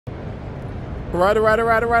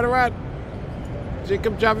Right.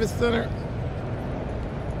 Jacob Javits Center.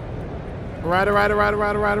 Right.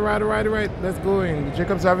 Let's go in.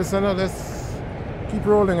 Jacob Javits Center. Let's keep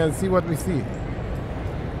rolling and see what we see.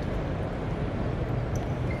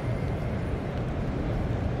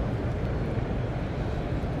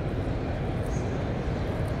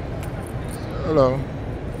 Hello.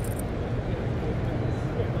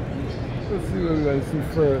 Let's see what we're going to see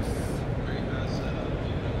first.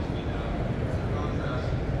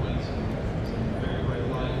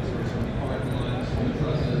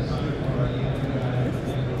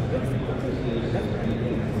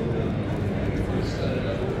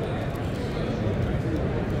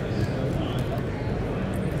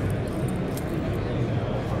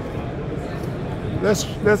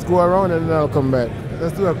 Let's go around and then I'll come back.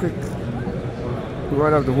 Let's do a quick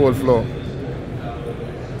run of the whole floor.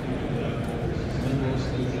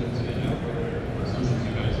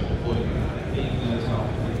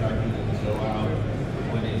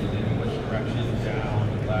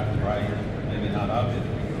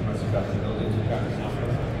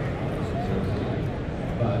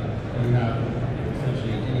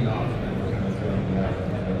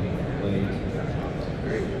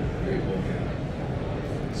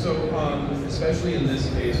 So, especially in this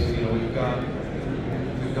case, we've got, an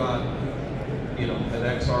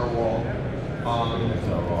XR wall.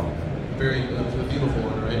 Very a beautiful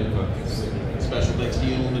one, right? Special thanks to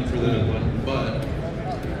Yeoman for that one. But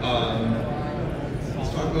let's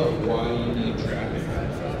talk about why you need tracking.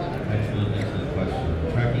 Excellent question.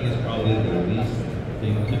 Tracking is probably the least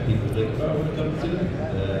thing that people think about when it comes to it.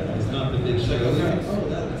 It's not the big show.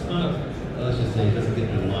 It's not. Let's just say it doesn't get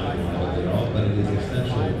the line model at all, but it is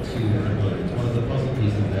essential to employ. It's one of the puzzle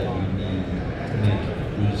pieces that you need to make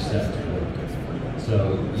each set work.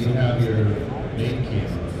 So you have your main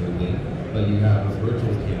camera moving, but you have a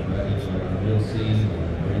virtual camera in a real scene or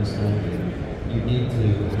a brainstorm. You need to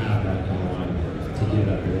have that in alignment to give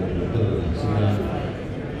that reliability. So then,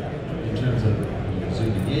 in terms of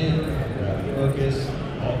zooming in, rapid focus,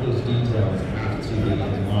 all those details have to be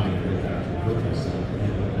in line with that virtual scene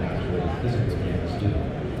and what the actual physical cameras do.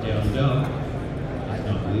 If you don't, it's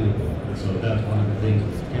not believable. And so that's one of the things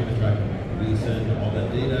with camera tracking. We send all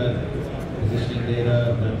that data, positioning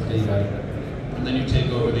data, lens data, and then you take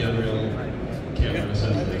over the Unreal camera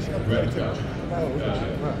essentially. Right. Gotcha.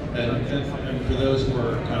 And for those who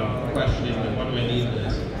are kind of questioning, like, why do I need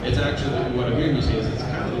this? It's actually, what I'm hearing you say is it's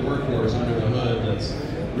kind of the workhorse under the hood that's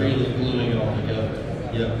really gluing it all together.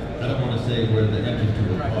 Yeah, I don't want to say we're the engine to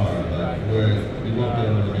the car, but we won't be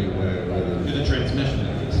able to be where the transmission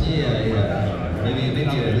at least. Yeah. Maybe at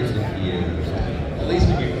least a gear or something. At least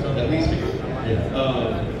a gear.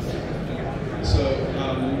 Yeah.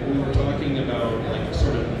 We were talking about like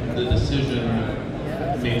sort of the decision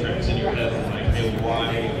matrix in your head, like, hey, why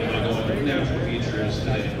am I going with natural features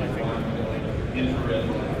today? Like, why am I going infrared?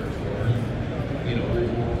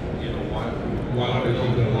 Why would I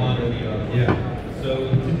go one or the other? Yeah. So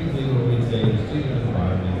typically what we say is choose an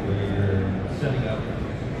environment where you're setting up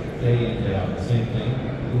day in, day out the same thing.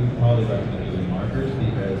 We would probably recommend using markers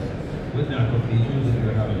because with natural features, if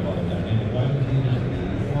you're having a lot of dynamic light changes,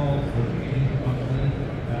 the walls, the change functionally,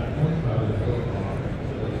 that horsepower is going on.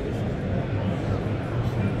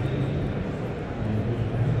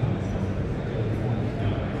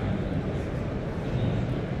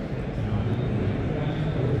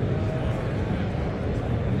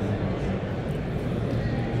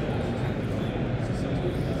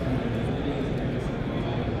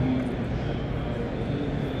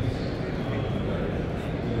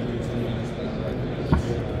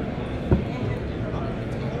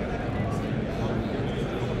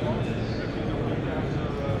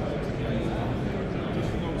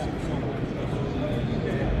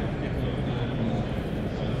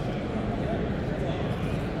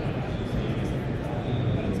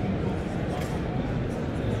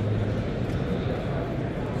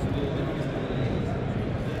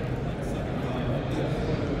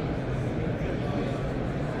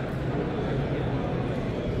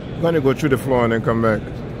 I'm going to go through the floor and then come back.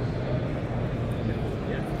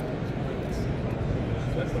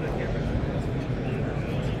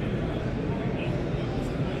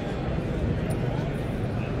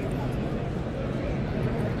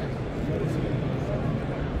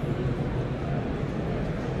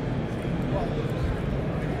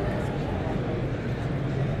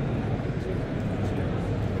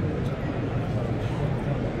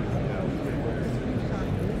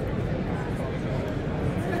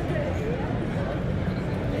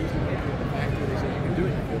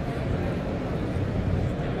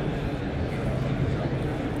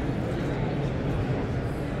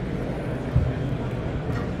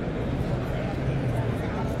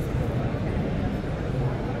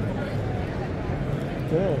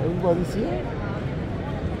 Okay, everybody's here.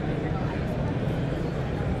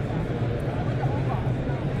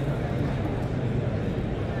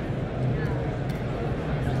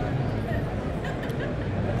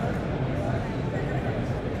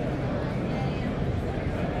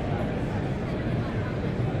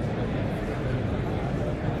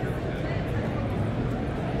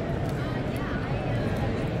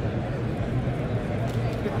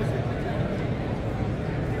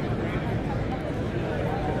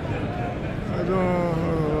 I don't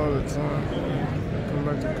have a lot of time. Come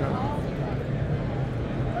back to camp.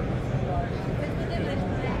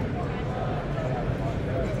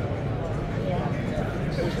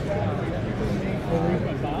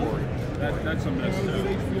 That's a mess too.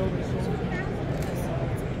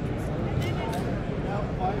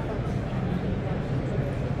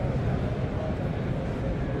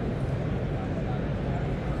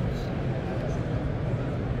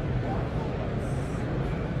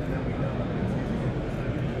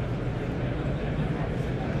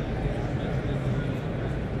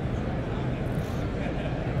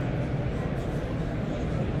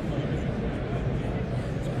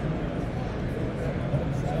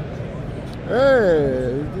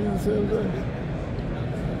 Hey, you do the same thing.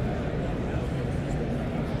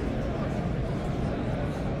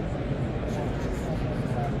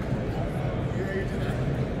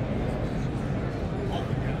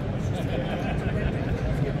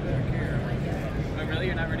 Oh, really?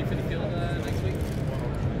 You're not ready for the field next week?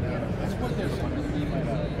 Let's put this on.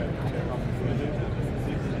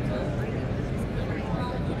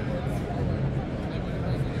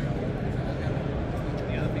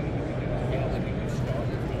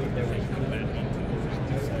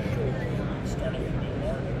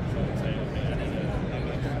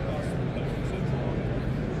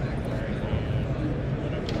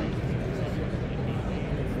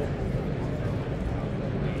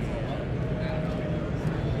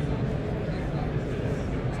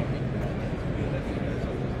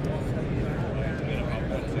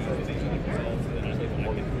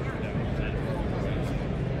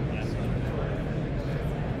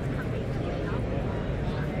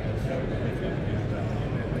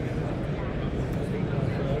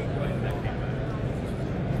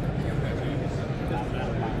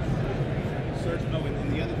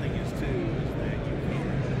 And the other thing is too, is that you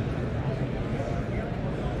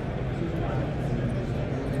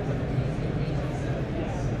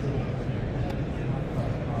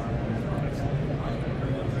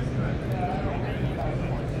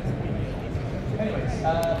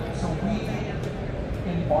So we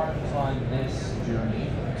embarked on this journey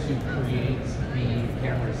to create the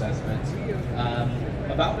camera assessment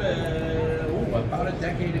about a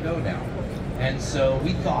decade ago now. And so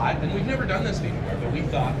we thought, and we've never done this before, but we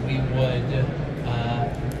thought we would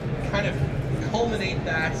kind of culminate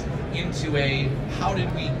that into a how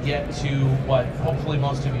did we get to what hopefully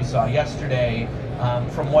most of you saw yesterday,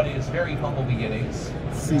 from what is very humble beginnings.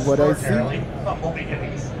 See what I see? Humble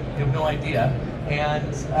beginnings. You have no idea.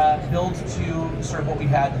 And build to sort of what we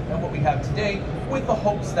have today, with the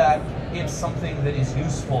hopes that it's something that is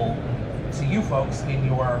useful to you folks in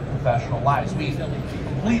your professional lives. We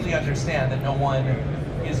completely understand that no one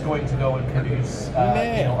is going to go and produce a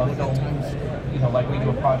film, like we do,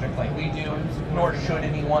 a project like we do, nor should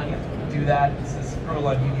anyone do that. It's cruel,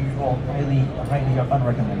 unusual, highly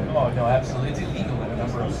unrecommended. Oh no, absolutely, it's illegal in a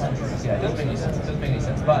number of countries. Yeah, it doesn't make any sense. It doesn't make any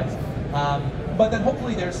sense. But then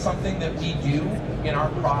hopefully there's something that we do in our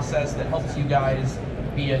process that helps you guys,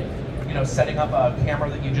 be it setting up a camera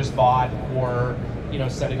that you just bought, or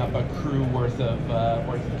setting up a crew worth of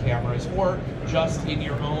cameras, or just in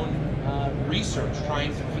your own research,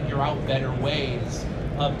 trying to figure out better ways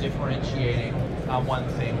of differentiating one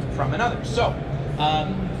thing from another. So,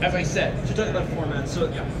 as I said, to talk about format, so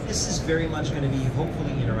this is very much going to be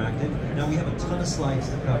hopefully interactive. Now we have a ton of slides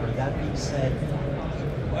to cover. That being said,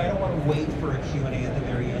 I don't want to wait for a Q&A at the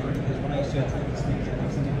very end, because when I used to attend these things, I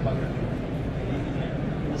was thinking about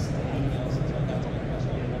listen to emails and stuff. That's my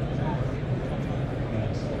question.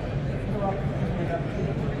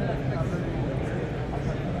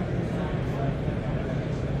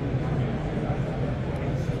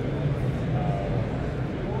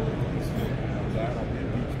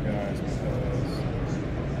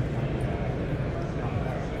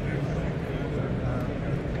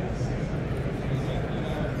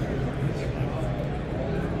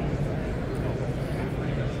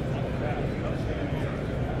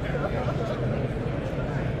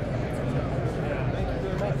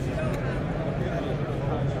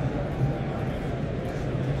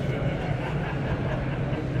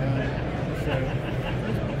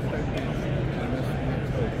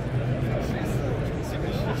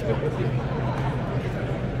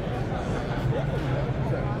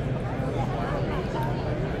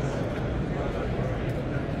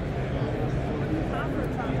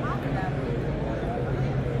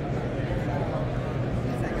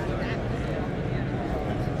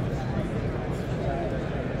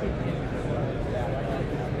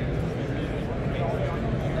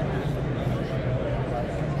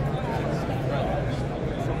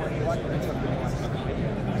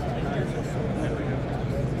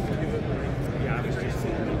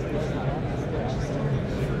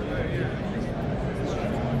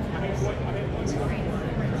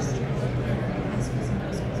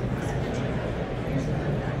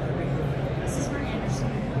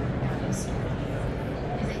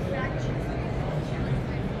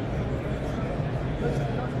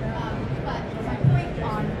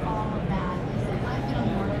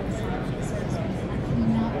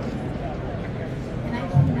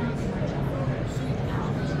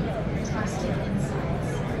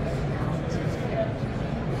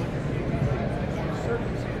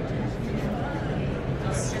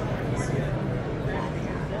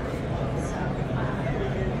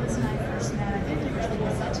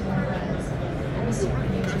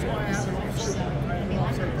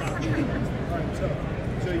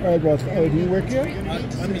 Alright, boss. Oh, do you work here?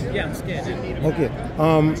 I mean, yeah, I'm scared. Okay.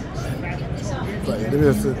 Sorry, let me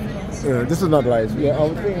just, this is not live. Yeah, I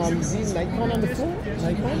was saying I'm seeing Nikon on the phone.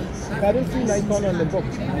 Nikon? I didn't see Nikon on the book.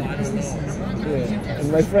 Yeah.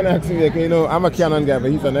 And my friend asked me, like, you know, I'm a Canon guy,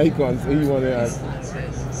 but he's a Nikon, so he wanted to ask.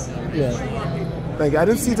 Yeah. Like, I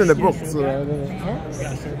didn't see it in the book, so I don't know. Huh?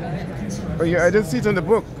 Oh, yeah, I didn't see it in the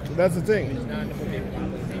book. That's the thing.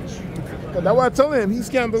 But that's what I told him. He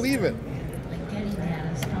just can't believe it.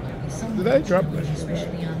 Did I drop it?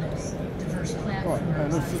 Oh,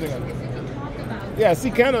 I'm sitting on it. Yeah, I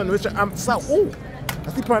see Canon, which I'm so. Oh, I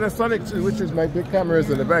see Panasonic too, which is my big cameras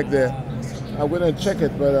in the back there. I went and check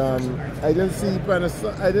it, but I didn't see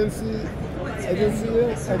Panasonic. I didn't see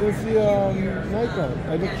Nikon.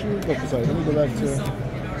 I didn't choose. Oh, sorry, let me go back to.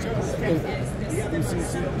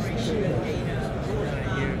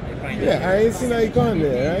 Yeah, I ain't seen Nikon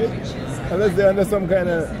there, right? Unless they're under some kind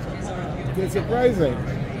of. It's surprising.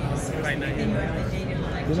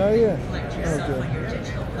 You're not here? Okay.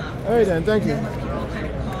 All right then, thank you.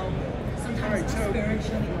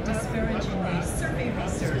 Disparagingly, survey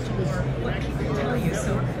research or what people tell you,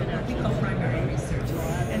 so what we call primary research.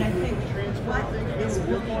 And I think what is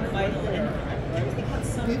really vital, and I think on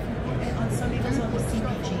some angles on the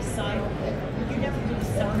CPG side, you never really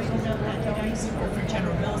separated out that device or for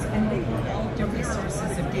General Mills, and they were all different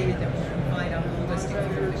sources of data that will provide a holistic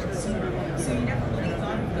view of the consumer. So you never really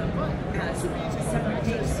thought of them as separate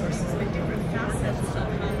data sources, but different facets of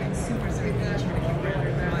how consumers are engaging with a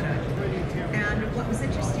particular product. And what was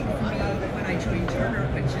interesting for me when I joined Turner,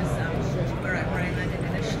 which is where I landed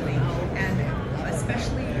initially, and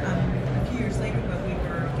especially a few years later when we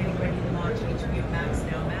were getting ready to launch HBO Max,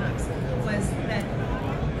 now Max, was that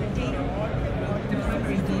the data, the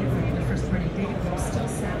primary data group, the first-party data group, still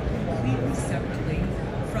sat completely separately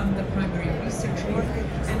from the primary research group.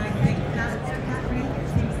 And I think that really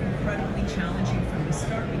is incredibly challenging from the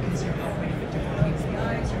start because you're operating with different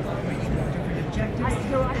KPIs, you're operating with different objectives,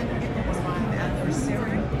 and it almost became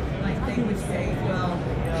adversarial. Like they would say, well,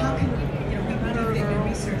 how can we, we do think that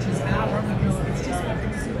research is our because it's just what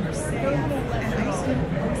consumers say. And I used to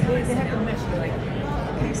always have an analogy like,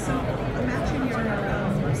 okay, so imagine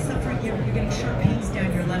you're suffering, you're getting sharp pains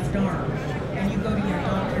down your left arm, and you go to your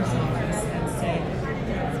doctor's office and say,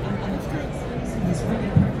 these really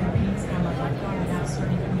pertinent pains down my left arm, and now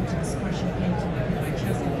starting to move to this crushing pain to my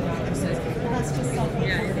chest, and the doctor says, well, that's just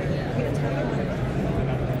self-inflicted. We don't tell you.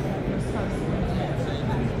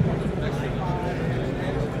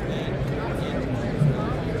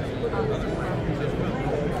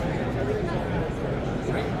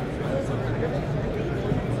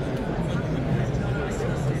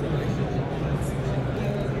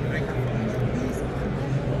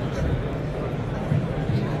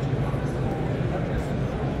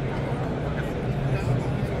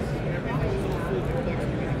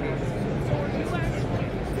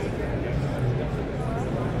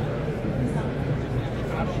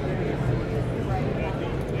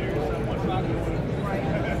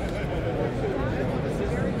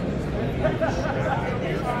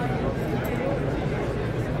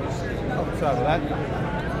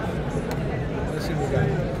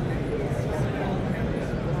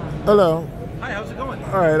 Hello. Hi, how's it going?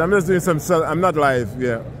 All right, I'm just doing some. I'm not live.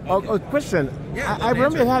 Yeah. Okay. Oh, question. Yeah, I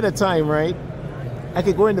remember it had a time, right? I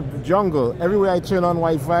could go in the jungle. Everywhere I turn on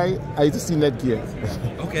Wi-Fi, I used to see Netgear.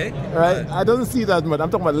 Okay. Right? I don't see that much. I'm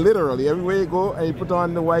talking about literally. Everywhere you go and you put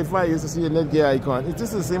on the Wi-Fi, you used to see a Netgear icon. Is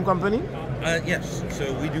this the same company? Yes.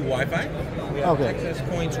 So we do Wi-Fi. We have Okay. access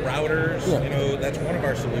points, routers. Yeah. That's one of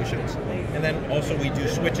our solutions. And then also we do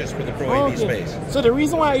switches for the Pro AV space. So the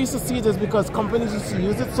reason why I used to see it is because companies used to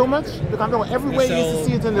use it so much. Because I know everywhere you used to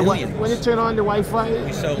see it in the when you turn on the Wi-Fi.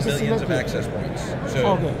 We sell millions of access points.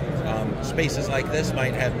 So spaces like this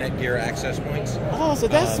might have Netgear access points. Oh, so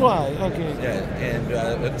that's why. Okay. Yeah, and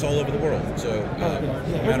it's all over the world. So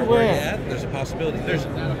no matter where you're at, there's a possibility. There's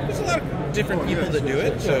a lot of different people that do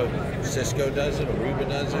it. So Cisco does it, Aruba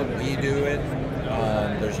does it, we do it.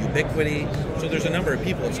 There's Ubiquity. So there's a number of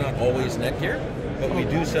people. It's not always Netgear, but we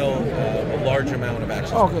do sell a large amount of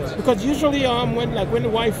access points. Because usually when the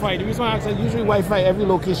Wi-Fi, the reason why I said usually Wi-Fi, every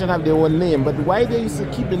location have their own name, but why they used to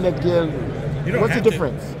keep the Netgear? What's the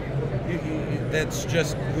difference? That's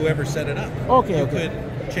just whoever set it up. You could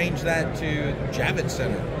change that to Javits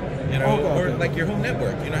Center, or like your home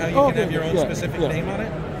network. You know how you can have your own specific name on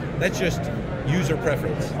it? That's just user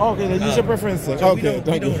preference. Okay, the user preference thing. So we don't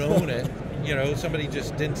own it. Somebody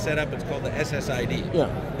just didn't set up. It's called the SSID. Yeah.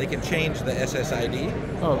 They can change the SSID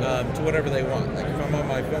to whatever they want. Like if I'm on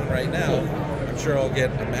my phone right now, I'm sure I'll get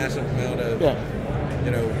a massive amount of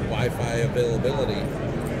Wi-Fi availability.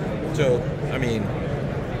 So I mean,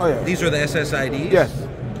 Oh, yeah. These are the SSIDs. Yes.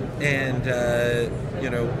 And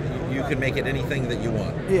you can make it anything that you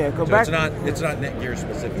want. Yeah, go so back. It's not Netgear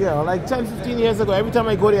specific. Yeah, like 10, 15 years ago, every time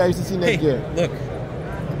I go there, I used to see Netgear. Hey, look.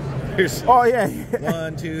 Here's oh yeah.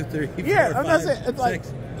 1, 2, 3, 4, yeah, 5, that's it. It's 6. like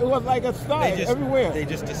it was like a style everywhere. They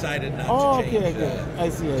just decided not to change. Okay. I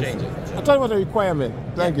see. Change it. I thought it was a requirement.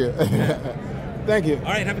 Thank you. Thank you. All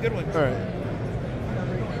right, have a good one. All right.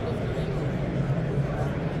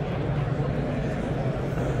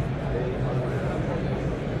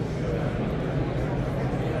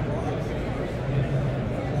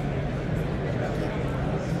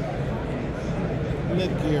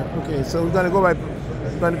 Netgear. Okay, so we're gonna go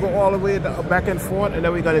all the way back and forth, and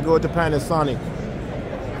then we're gonna go to Panasonic,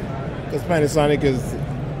 because Panasonic is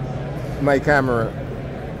my camera.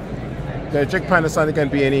 Gonna check Panasonic and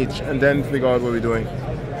B&H, and then figure out what we're doing.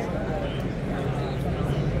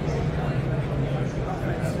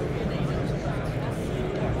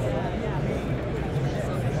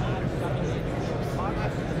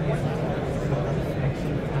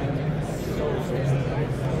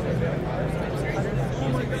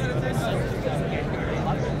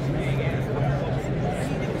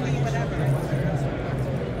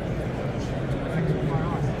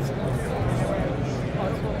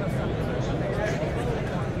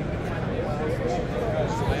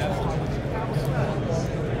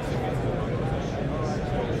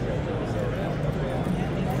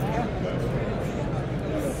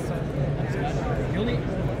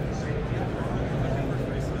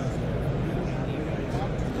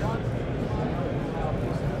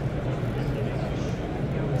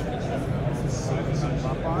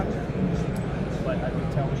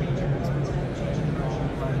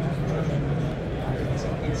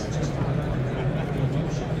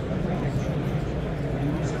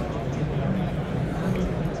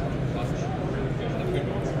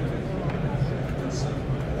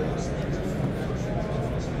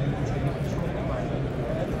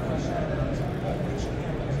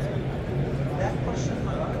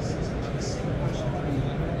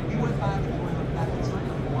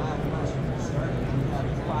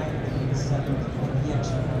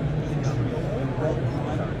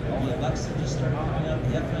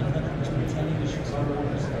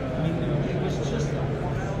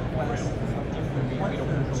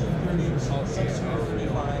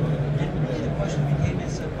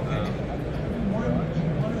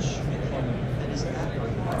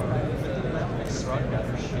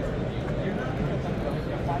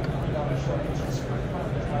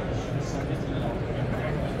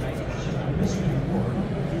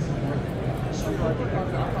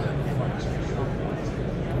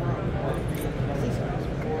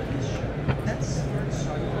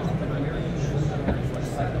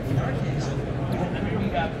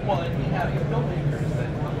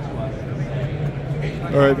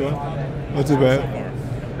 All right, man. Not too bad.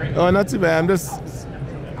 Oh, not too bad. I'm just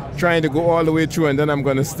trying to go all the way through, and then I'm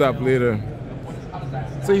going to stop later.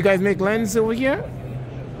 So you guys make lens over here?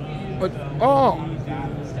 But, oh.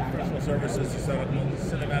 Professional services to set up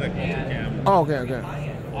cinematic multicam. Oh,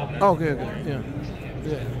 okay.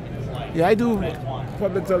 Yeah, I do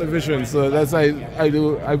public television, so that's I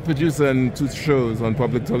produce and two shows on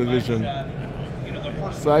public television.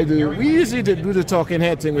 So we usually do the talking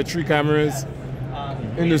head thing with 3 cameras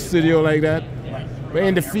in the studio like that. But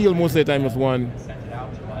in the field, most of the time it's 1.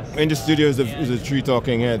 In the studio is a 3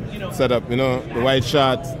 talking head setup, the wide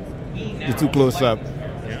shot, the 2 close up.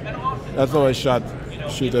 That's how I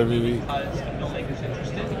shoot every week.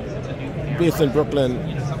 Based in Brooklyn.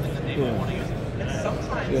 Yeah.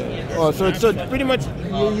 Oh, so pretty much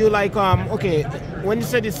you like okay, when you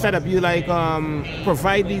said it's set up, you like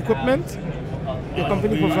provide the equipment? Your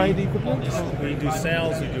company provide the equipment? We do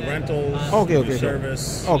sales, we do rentals, okay, we do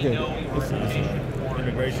service,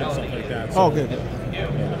 immigration, stuff like that. So, the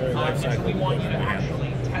very life cycle.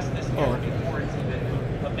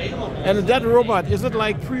 And that robot, is it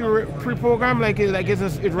like pre-programmed, like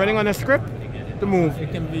it's running on a script to move?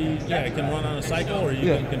 It can be, it can run on a cycle, or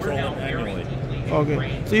you can control it manually.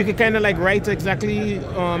 Okay, so you can kind of like write exactly,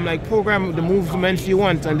 like program the movements you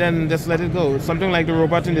want, and then just let it go. Something like the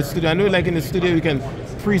robot in the studio. I know, like in the studio, you can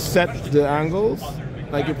preset the angles,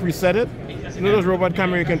 like you preset it. Those robot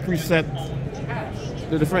camera, you can preset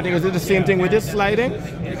The different thing, is it the same thing with this sliding?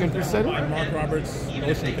 You can preset it? I'm Mark Roberts,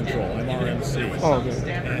 Motion Control. I'm RMC. Oh,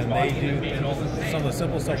 okay. And they do some of the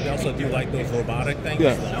simple stuff. They also do like those robotic things,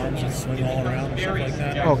 Yeah. the arms that swing all around and stuff like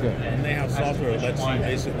that. Okay. And they have software that lets you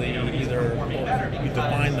basically either you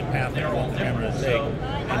define the path that you want the camera to take,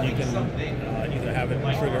 and you can either have it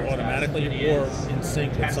trigger automatically or in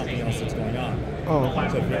sync with something else that's going on. Oh.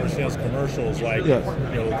 So if you ever see those commercials, like Yes.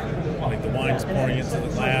 like the wine's pouring into the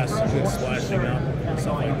glass and it's splashing up and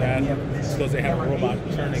stuff like that, it's because they have a robot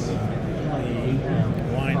turning the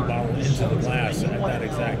wine bottle into the glass at that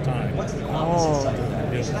exact time. Oh.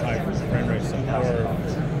 Deal with high frame rate stuff. Or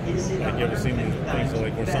like you ever seen these things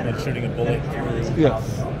like where someone's shooting a bullet through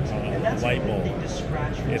Yes. a light bulb?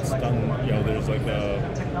 It's done, there's like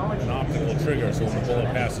an optical trigger, so when the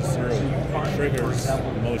bullet passes through, it triggers the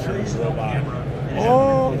motion of the robot.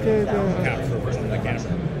 Oh, okay, okay. Capture from the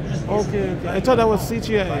camera. Okay, okay. I thought that was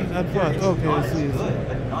CGI at first. Okay, I see.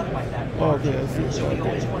 Okay, I see.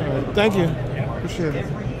 Okay. All right. Thank you. Appreciate it.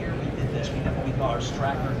 Every year we did this. We have what we call our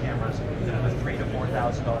Stracker cameras. That are $3,000 to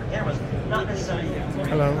 $4,000 cameras. Not necessarily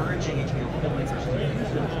encouraging HBO filmmakers to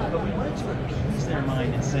use them, but we wanted to appease their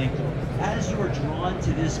mind and say, as you are drawn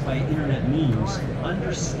to this by internet means,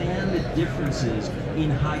 understand the differences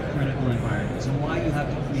in high critical environments and why you have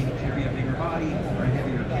to maybe carry a bigger body or a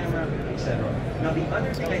heavier camera, etc. Now, the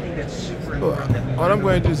other thing I think that's super important that we All I'm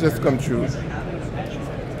going to do is just come through.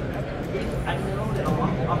 I know that a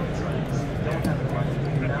lot of times don't have the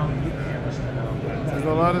money now new cameras to know. There's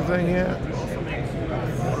a lot of things here.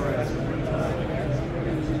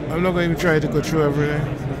 I'm not going to even try to go through everything.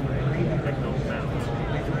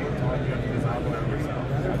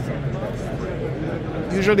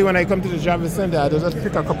 Usually when I come to the Javits Center, I just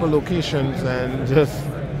pick a couple locations and just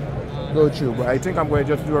go through. But I think I'm going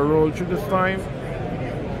to just do a roll through this time,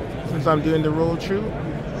 since I'm doing the roll through.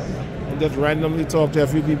 And just randomly talk to a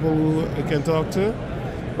few people who I can talk to.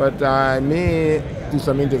 But I may do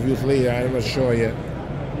some interviews later, I'm not sure yet.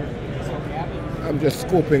 I'm just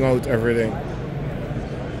scoping out everything.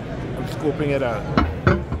 I'm scoping it out.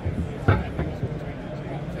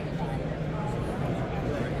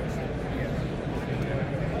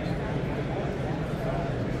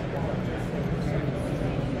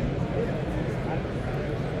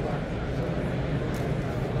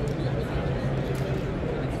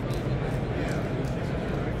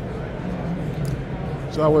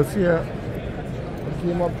 So I was here, I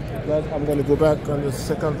came up, that I'm going to go back on the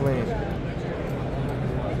second lane.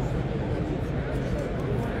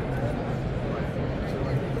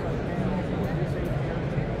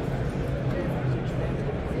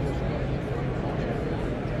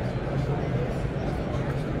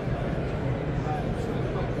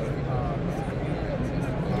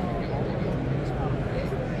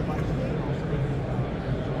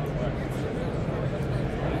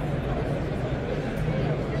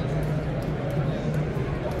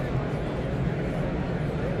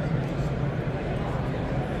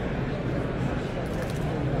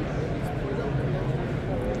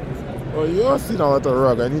 Oh, you all see now at the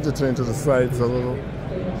rug. I need to turn to the sides a little.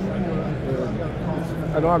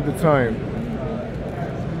 I don't have the time.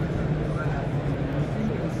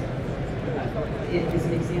 As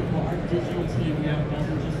an example, our digital team now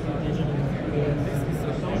doesn't just do digital creative.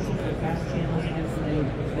 There's also the fast channels and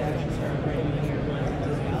they actually start writing here content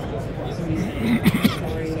as well. So we say, this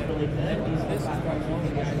story is really good. These are the platforms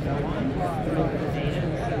we should go on. We look at the data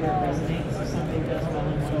and see where it resonates. If something does well on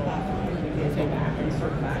one platform, we can go back and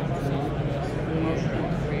sort back to the emotional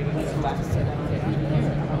creative. Let's go back to the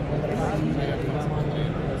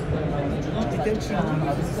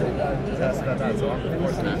That's all.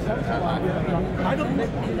 I don't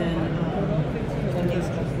think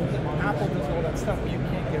Apple does all that stuff, but you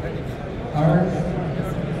can't get anything.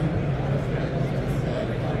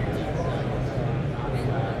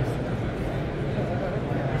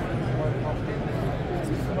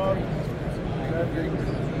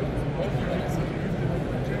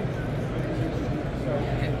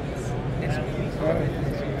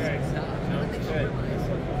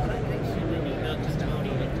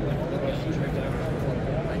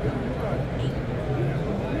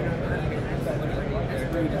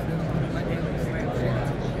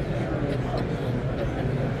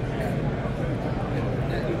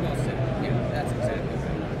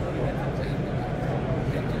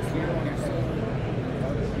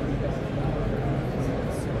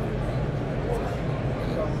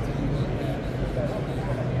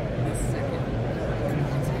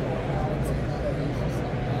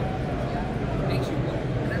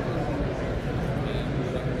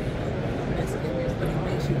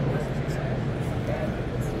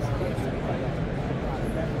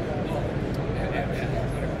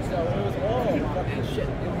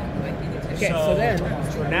 Okay, so then,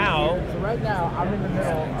 for now, So right now, I'm in the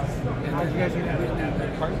middle of. How you guys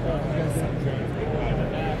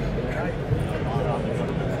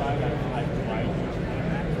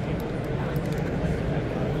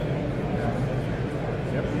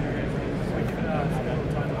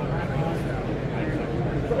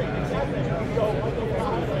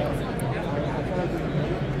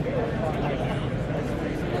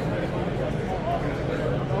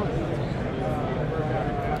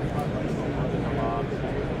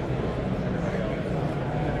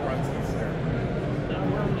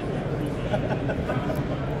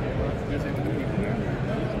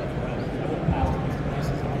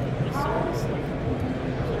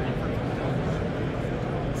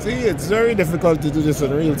See, it's very difficult to do this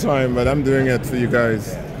in real time, but I'm doing it for you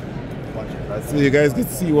guys. So you guys can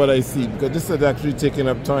see what I see, because this is actually taking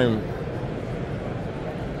up time.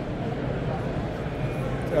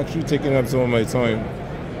 It's actually taking up some of my time.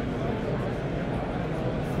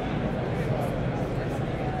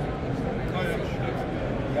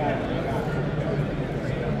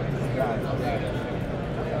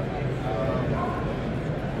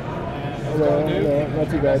 Hello, not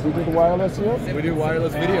too bad. You do the wireless here? we do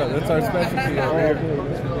wireless video. That's our specialty over here.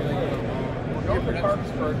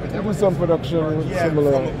 I do some production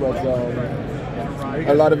similar, but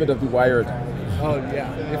a lot of it will be wired. Oh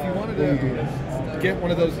yeah. If you wanted to get one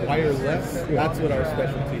of those wireless, that's what our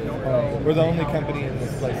specialty is. We're the only company in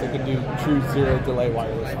this place that can do true zero delay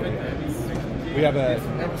wireless video. We have a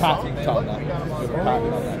patent on that. We have a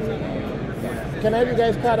patent on that. Can I have you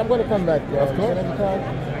guys card? I'm going to come back. Of course. Can I have your card?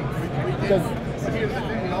 Because here's the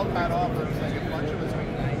thing, we all got off, it was like a bunch of us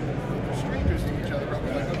were strangers to each other, but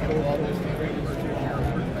we're like, okay, we'll all just take Uber to your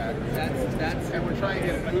back. And we're trying to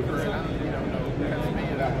get an Uber, and I don't, know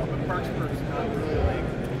Pennsylvania that well, but Parksburg is not really like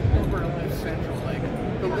Uber Lift Central. Like,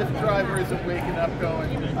 the Lyft driver isn't waking up going,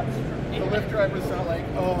 the Lyft driver's not like,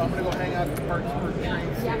 oh, I'm going to go hang out at the Parksburg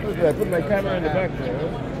train station. I put my camera in the back there.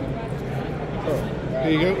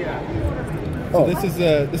 There you go. So this is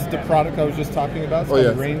the product I was just talking about. It's called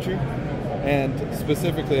the Ranger. And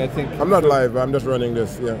specifically, I think... I'm not live, I'm just running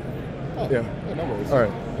this, yeah. Oh, yeah. No worries. All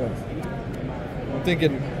right. Yeah. I'm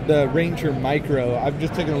thinking the Ranger Micro. I've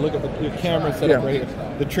just taken a look at your camera setup right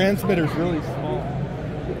here. The transmitter is really small.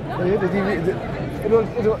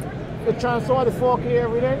 It transfer the 4K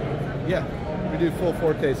every day? Yeah, we do full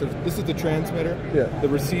 4K. So this is the transmitter. Yeah. The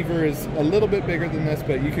receiver is a little bit bigger than this,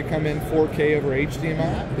 but you could come in 4K over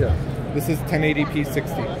HDMI. Yeah. This is 1080p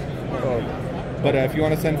 60. Oh. But if you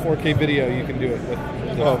want to send 4K video, you can do it with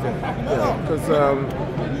okay. Because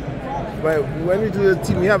when we do the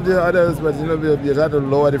team, we have the others, but you have to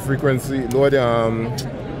lower the frequency, lower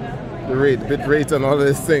the rate, bit rate, and all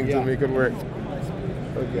this thing to make it work.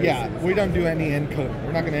 Okay. Yeah, we don't do any encoding.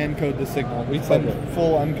 We're not going to encode the signal. We send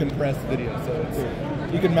full uncompressed video,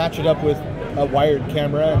 so you can match it up with a wired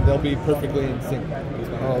camera, and they'll be perfectly in sync.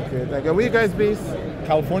 Okay, thank you. Where you guys based?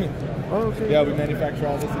 California. Oh, okay. Yeah, we manufacture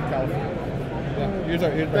all this in California. Yeah, here's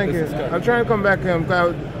our Thank you. card. I'm trying to come back.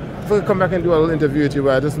 I'll come back and do a little interview with you,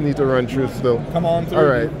 but I just need to run through still. Come on through. All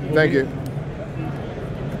right. Thank you.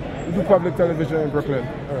 We do public television in Brooklyn.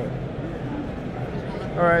 All right.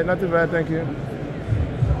 All right. Not too bad. Thank you.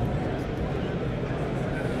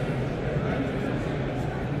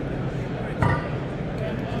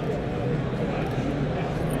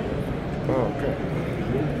 Oh, okay.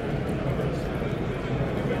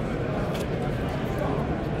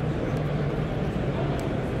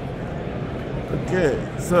 Okay,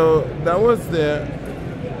 so that was there.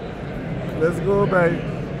 Let's go by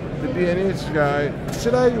the B&H guy.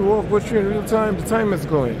 Should I walk with you in real time? The time is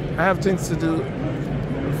going. I have things to do.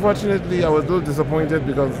 Unfortunately, I was a little disappointed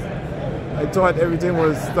because I thought everything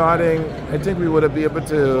was starting. I think we would have been able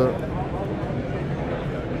to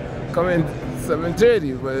come in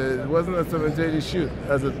 7:30, but it wasn't a 7:30 shoot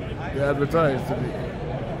as it advertised to be.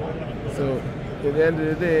 So at the end of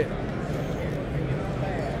the day,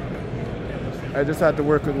 I just had to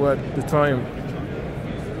work with what the time.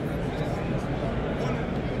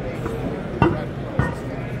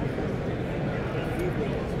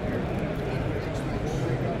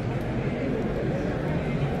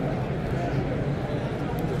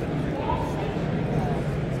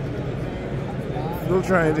 Still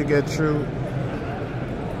trying to get through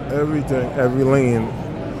everything, every lane.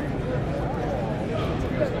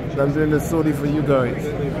 I'm doing this solely for you guys.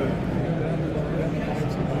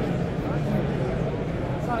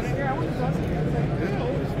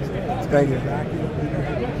 Thank you.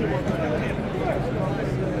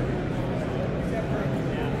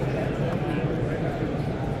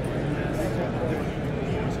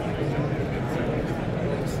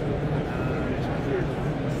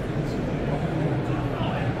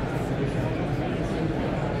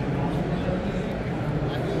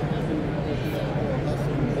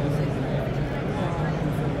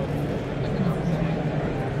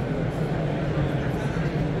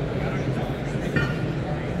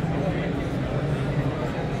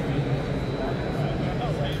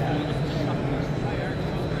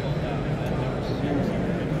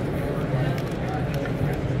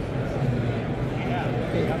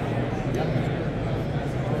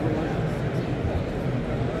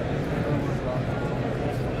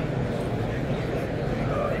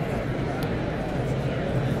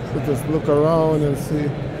 So just look around and see.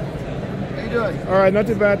 How you doing? All right, not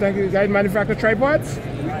too bad, thank you. You guys manufacture tripods?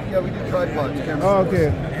 Yeah, we do tripods. Oh,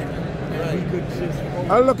 okay.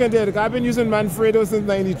 I'll look into it. I've been using Manfredo since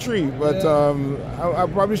 '93, but I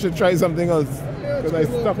probably should try something else Yeah, it's because I a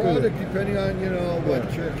good stuck little with it. product depending on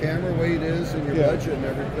what your camera weight is and your budget and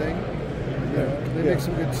everything. They make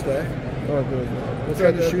some good stuff. Oh, good. What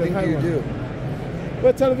kind of shooting do you do?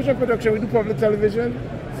 Well, television production. We do public television,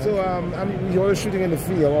 so I'm always shooting in the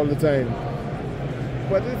field all the time.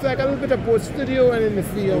 But it's like a little bit of both studio and in the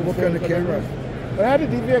field. What kind of camera? I had a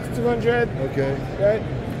DVX 200. Okay. Right.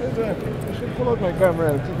 I should pull out my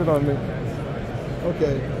camera and keep it on me.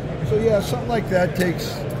 Okay. So yeah, something like that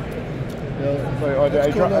takes.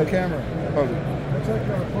 That's cool enough camera. That's like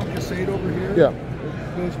our Focus 8 over here. Yeah.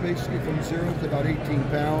 It goes basically from 0 to about 18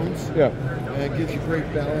 pounds. Yeah. And it gives you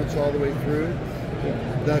great balance all the way through.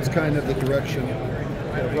 Yeah. That's kind of the direction.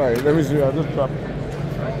 Right. Let me see. I'll just drop.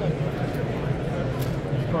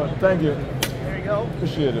 Oh, thank you. There you go.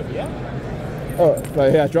 Appreciate it. Yeah. Oh,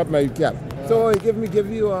 right here. I dropped my cap. So it give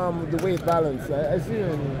you the weight balance. I see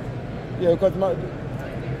it. Yeah, because I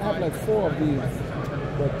have like 4 of these,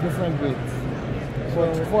 but different weights.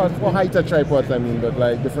 For heighter tripods, I mean, but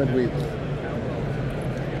like different weights.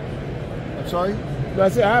 I'm sorry? No, I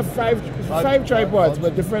say I have five tripods,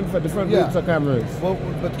 but different for different weights of cameras. Well,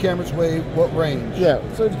 but the cameras weigh what range? Yeah,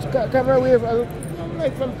 so camera weight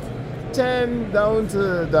like from 10 down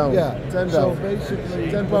to down. Yeah, 10 down. So basically,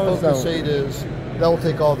 10 what pounds Focus down. 8 is, that'll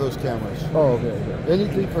take all those cameras. Oh, okay.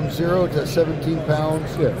 Anything from 0 to 17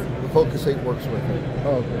 pounds, the Focus 8 works with it.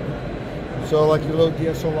 Oh, okay. So like your low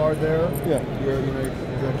DSLR there, your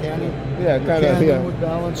Canon, yeah, kind of, Canon would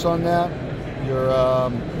balance on that. Your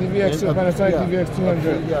DVX, Panasonic DVX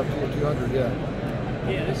 200. Yeah, 200, yeah.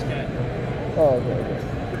 Yeah, this guy. Oh, okay.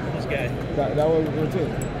 This guy. That was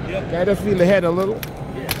routine. Yep. Can I just feel the head a little?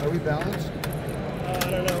 Are we balanced? I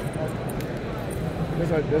don't know.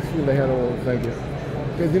 Just feel the head a little, thank you.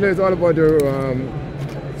 Because it's all about the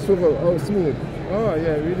swivel. Oh, smooth. Oh,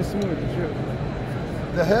 yeah, really smooth. Sure.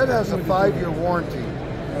 The head has a 5-year warranty.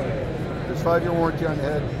 There's 5-year warranty on the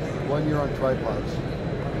head, 1 year on tripods.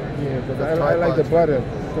 Yeah, because I like the butter.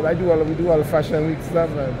 Because we do all the fashion week stuff.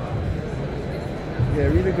 And yeah,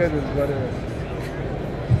 really good with butter.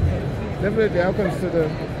 Definitely, I'll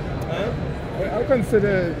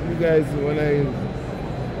consider you guys when I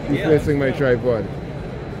replacing my tripod.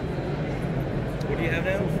 What do you have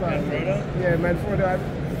now? Manfrotto? Yeah, Manfrotto.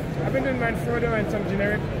 I've been doing Manfrotto and some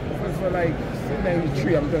generic for like since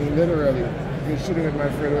 '93. I'm doing literally been shooting with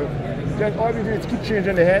Manfrotto. Just all we do is keep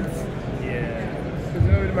changing the heads. Yeah. Because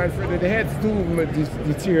you know with the Manfrotto, the heads do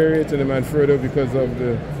deteriorate in the Manfrotto because of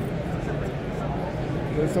the.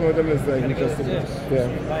 Some of them is like Yeah.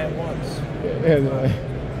 Buy it once. Yeah,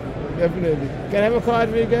 definitely. Can I have a card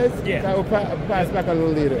for you guys? Yeah. I will pass back a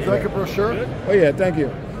little later. Would you like a brochure? Oh yeah, thank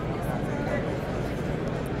you.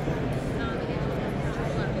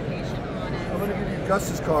 I'm going to give you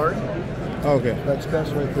Gus's card. Okay. That's Gus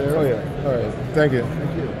right there. Oh yeah. All right. Thank you.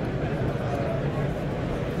 Thank you.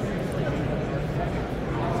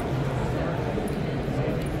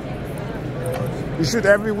 We shoot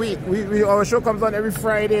every week. Our show comes on every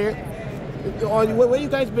Friday. Where you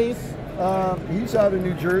guys based? He's out of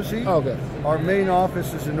New Jersey. Oh, okay. Our main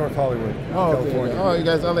office is in North Hollywood, California. Okay. Oh, you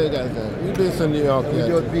guys, LA guys. We based in New York. And we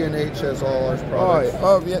do it. B&H has all our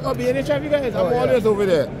products. B&H have you guys? I'm always over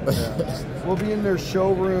there. We'll be in their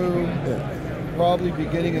showroom probably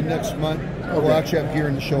beginning of next month. We'll actually have gear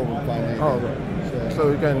in the showroom finally. Oh, okay.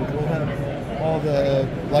 So we can. We'll have all the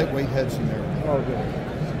lightweight heads in there. Oh, okay.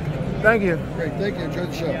 Thank you. Great, thank you. Enjoy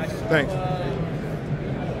the show. Thanks.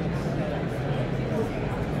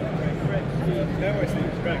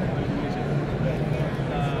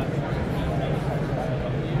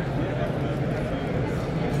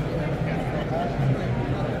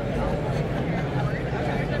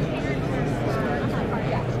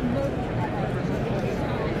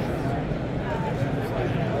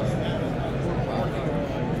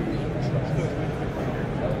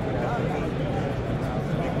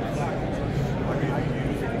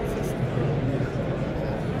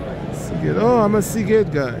 Oh, I'm a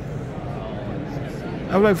Seagate guy.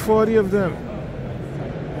 I have like 40 of them.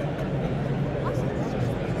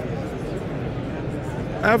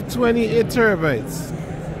 I have 28 terabytes.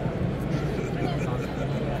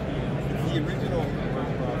 The original.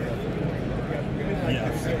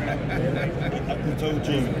 It's OG,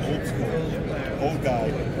 old school, old guy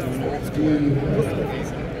doing old school.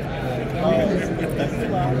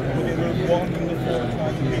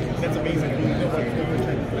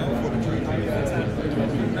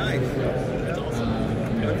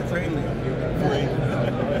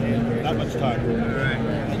 time.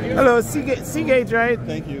 Hello, Seagate, right?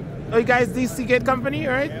 Thank you. Oh, you guys, the Seagate company,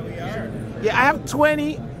 right? Yeah, we are. Yeah, I have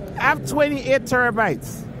 28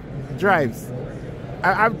 terabytes drives.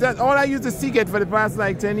 I've done all. I use the Seagate for the past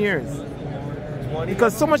like 10 years. 20?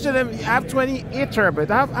 Because so much of them, I have 28 terabytes.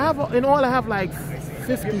 I have in all I have like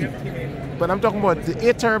 50. But I'm talking about the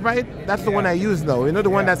 8 terabyte. That's the one I use now. You know the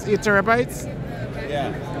one that's 8 terabytes. Yeah.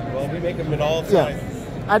 Well, we make them in all sizes.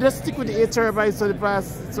 I just stick with the 8 terabytes for the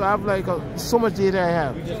past. So I have like so much data I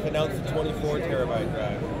have. We just announced the 24 terabyte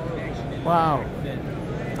drive. Wow.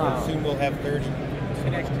 And soon we'll have 30.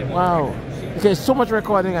 Wow. Okay, so much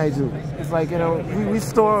recording I do. It's like, you know, we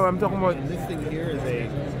store, I'm talking about. This thing here is a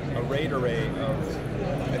RAID array of,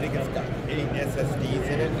 I think it's got 8 SSDs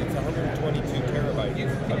in it. It's 122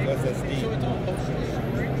 terabytes of SSD.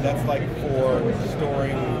 That's like for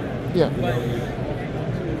storing. Yeah.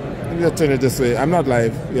 Let me just turn it this way. I'm not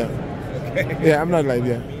live. Yeah. Okay. Yeah, I'm not live.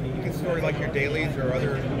 Yeah. You can store like your dailies or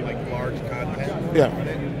other like large content on Yeah.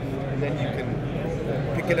 it, and then you can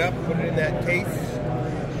pick it up, put it in that case,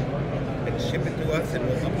 and ship it to us, and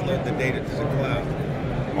we'll upload the data to the cloud.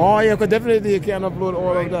 Oh yeah, because definitely you can upload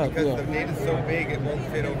all of that. Because Yeah. the data's so big, it won't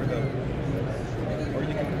fit over the. Or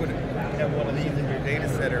you can have one of these in your data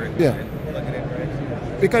center and Yeah. plug it in, right?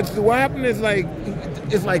 Because what happened is like,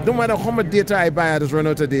 it's like no matter how much data I buy, I just run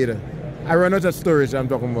out of data. I run out of storage. I'm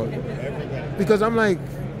talking about. Because I'm like,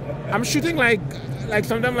 I'm shooting like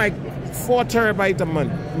sometimes like 4 terabytes a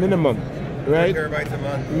month minimum, right? 4 terabytes a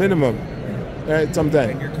month minimum, right?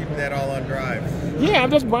 Sometimes. And you're keeping that all on drives. Yeah,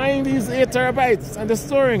 I'm just buying these 8 terabytes and just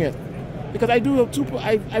storing it. Because I do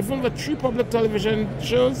I film for 3 public television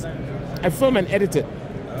shows. I film and edit it.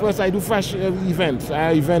 Plus I do fashion events.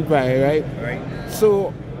 I event buy, right? Right.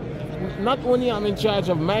 So not only I'm in charge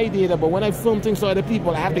of my data, but when I film things for other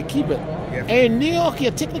people, I have to keep it. Yeah. And in New York,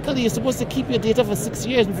 here, technically, you're supposed to keep your data for 6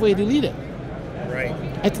 years before you delete it. Right.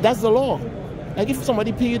 That's the law. Like if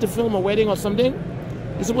somebody pay you to film a wedding or something,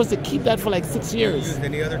 you're supposed to keep that for like 6 Do you years. use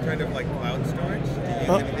any other kind of like cloud storage? Do you use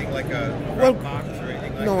anything like a Well, Dropbox or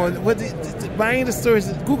anything like No, that? what buying the storage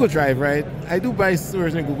is Google Drive, right? I do buy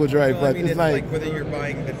storage in Google Drive, Well, I but mean, it's like whether you're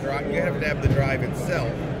buying the drive, you have to have the drive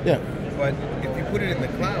itself. Yeah. But if you put it in the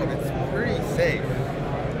cloud, it's pretty safe.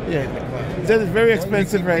 Yeah. In the cloud. It's just very As long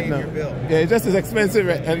as you expensive keep right paying now. your bill. Yeah, it's just as expensive,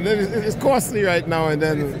 right? And then it's costly right now. And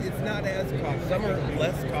then It's not as costly. Some are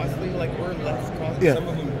less costly, like we're less costly. Yeah. Some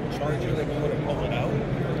of them charge you like you want to pull it out.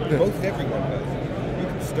 Yeah. Most everyone does. You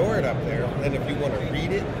can store it up there, and then if you want to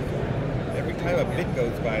read it, every time a bit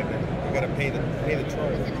goes by, then you got to pay the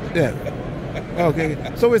troll. yeah. Okay.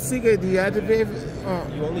 So with Seagate, do you have to pay?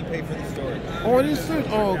 You only pay for the storage. Oh, this storage.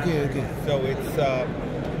 Oh, okay, okay. So it's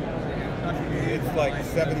like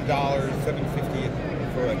 $7.50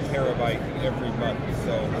 for a terabyte every month.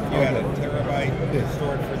 So if you had a terabyte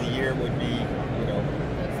stored for the year, would be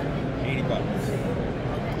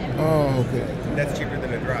 $80. Oh, okay. That's cheaper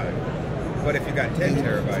than a drive. But if you got 10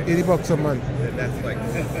 terabytes, $80 a month. then that's like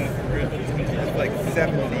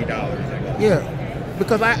 $70 a month. Yeah.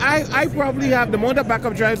 Because I probably have the amount of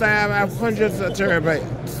backup drives I have hundreds of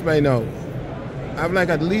terabytes by now. I have like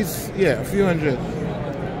at least a few hundred.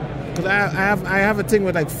 Because I have a thing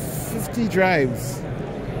with like 50 drives.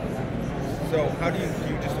 So how do you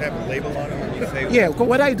just have a label on them and you say? Yeah, because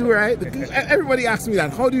what I do, right? Everybody asks me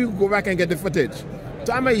that. How do you go back and get the footage?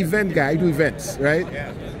 So I'm an event guy. I do events, right?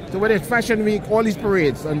 Yeah. So whether it's Fashion Week, all these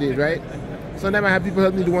parades on this, right? Sometimes I have people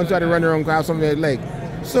help me the ones who are to run around, have something I like.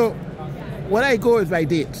 So what I go is by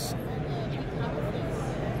dates.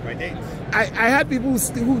 By dates. I had people who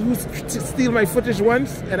steal my footage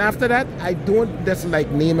once, and after that, I don't just like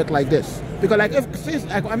name it like this. Because like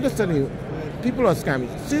I'm just telling you, people are scamming.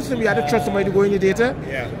 Since we had to trust somebody to go in your data,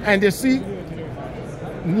 and they see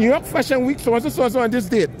New York Fashion Week, so and so on this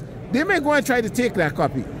date, they may go and try to take that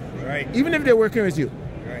copy. Right. Even if they're working with you.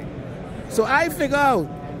 Right. So I figure out,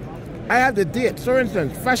 I have the date. For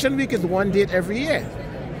instance, Fashion Week is one date every year.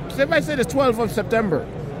 So if I say the 12th of September,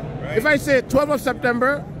 if I say 12th of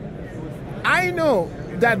September, I know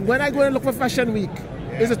that when I go and look for Fashion Week,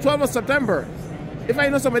 it's the 12th of September. If I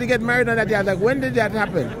know somebody get married on that day, I'm like, when did that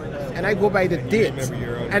happen? And I go by the date.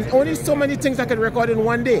 And only so many things I can record in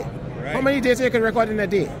one day. Right. How many days you can record in a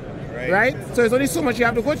day? Right? So it's only so much you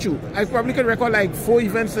have to go through. I probably can record like 4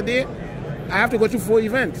 events a day. I have to go through 4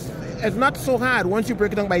 events. It's not so hard once you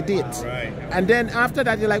break it down by dates. Right. And then after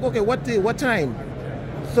that, you're like, okay, what day, what time?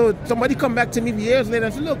 So somebody come back to me years later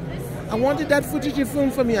and say, look, I wanted that footage you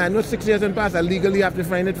filmed for me. I know 6 years and past. I legally have to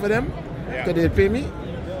find it for them. Because they pay me.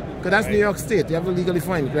 Because that's New York State. You have to legally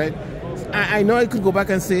find it, right? I know I could go back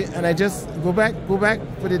and say, and I just go back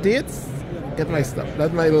for the dates, get my stuff.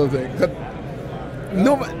 That's my little thing.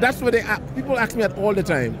 No, but that's what people ask me that all the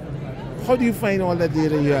time. How do you find all that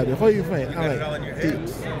data you have? How do you find? You got it all in your head.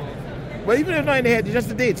 Dates. But even if not in the head, it's just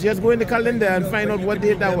the dates. You just go in the calendar and find out what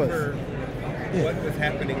date that was. What was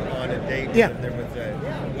happening on a date? Yeah. When there was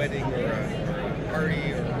a wedding or a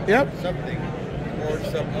party or something, or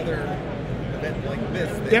some other event like this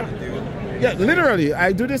that you do. Yeah, literally.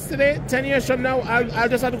 I do this today. 10 years from now, I'll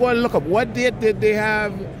just have to go and look up what date did they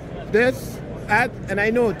have this at, and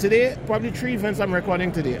I know today probably 3 events I'm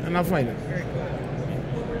recording today, and I'll find it. Very cool.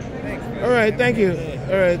 Thanks, man. All right, thank you.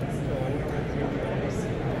 All right.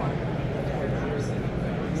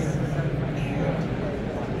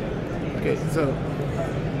 Okay, so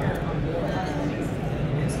we're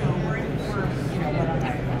what, our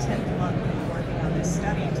 10th month working on this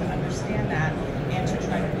study to understand that and to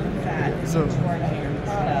try to move that into our later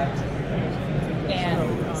product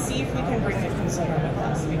and see if we can bring the consumer with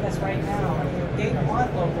us. Because right now, they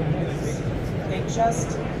want local news. They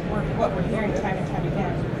just, what we're hearing time and time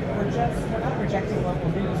again, we're not rejecting local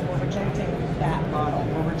news, we're rejecting that model,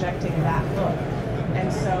 we're rejecting that look.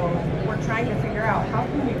 And so we're trying to figure out how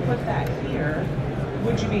can we put that here?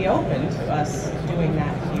 Would you be open to us doing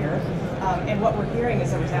that here? And what we're hearing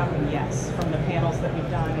is a resounding yes from the panels that we've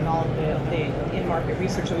done and all of the in-market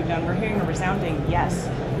research that we've done. We're hearing a resounding yes.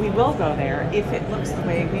 We will go there if it looks the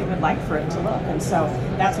way we would like for it to look. And so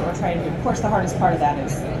that's what we're trying to do. Of course, the hardest part of that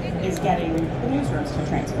is getting the newsrooms to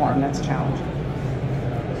transform. That's a challenge.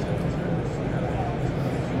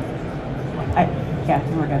 Yeah,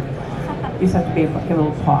 we're good. You just have to give a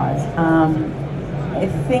little pause. I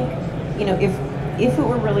think, if it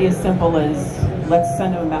were really as simple as let's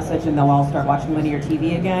send them a message and they'll all start watching linear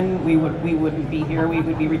TV again, we wouldn't be here. We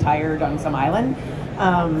would be retired on some island.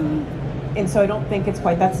 And so I don't think it's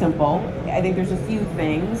quite that simple. I think there's a few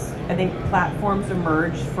things. I think platforms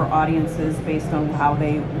emerge for audiences based on how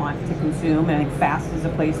they want to consume. And I think FAST is a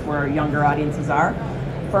place where younger audiences are.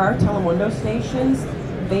 For our Telemundo stations,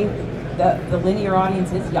 the linear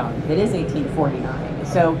audience is young. It is 1849.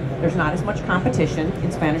 So there's not as much competition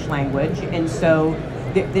in Spanish language. And so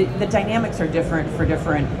the dynamics are different for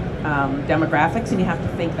different demographics, and you have to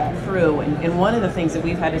think that through. And one of the things that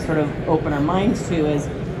we've had to sort of open our minds to is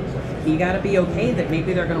you got to be okay that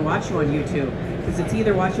maybe they're going to watch you on YouTube, because it's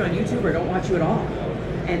either watch you on YouTube or don't watch you at all.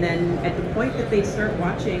 And then at the point that they start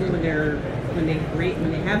watching when they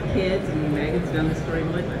have kids, and Megan's done this study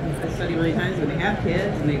many times, when they have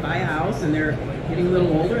kids and they buy a house and they're getting a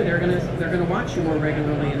little older, they're gonna watch you more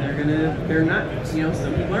regularly, and they're not,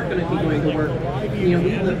 some people aren't gonna be going to work. We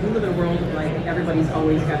live in a world of like everybody's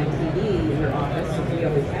always got a TV in their office, so we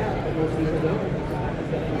always have, but most people don't.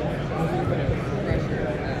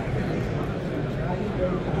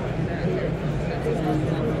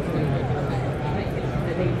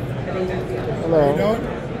 Hello.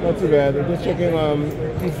 Not too bad. I'm just checking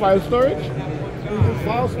file storage. We do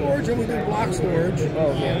file storage and we do block storage. We've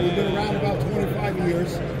been around about 25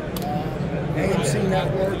 years. AMC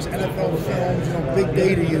networks, NFL films, big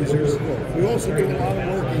data users. We also do a lot of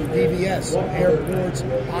work in DVS, airports,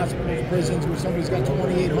 hospitals, prisons, where somebody's got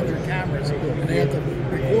 2,800 cameras and they have to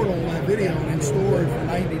record all that video and then store it for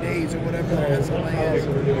 90 days or whatever the SLA is.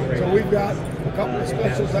 So we've got a couple of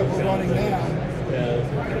specials that we're running now.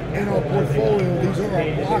 In our portfolio, these are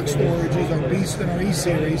our block storages, our Beast and our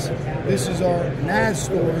E-Series. This is our NAS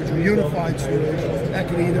storage, or unified storage. That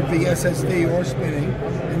can either be SSD or spinning.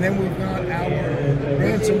 And then we've got our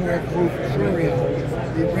ransomware-proof Shurion.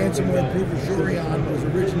 The ransomware-proof Shurion was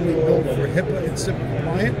originally built for HIPAA and SIPA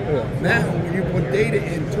compliant. Now, when you put data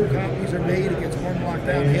in, 2 copies are made, it gets hard locked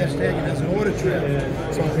down, hashtag, and has an audit trail.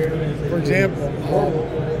 So, for example,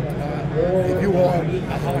 if you are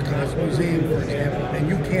a Holocaust museum, for example, and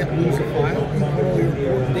you can't lose a file, you put all your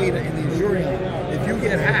important data in the Shurion. If you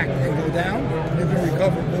get hacked and go down, you can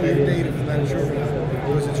recover all your data from that Shurion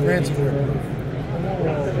because it's ransomware.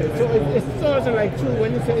 So it stores in like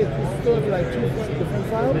when you say it stores in like 2 different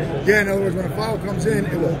files? Yeah, in other words, when a file comes in,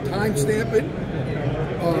 it will timestamp it,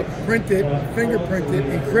 print it, fingerprint it,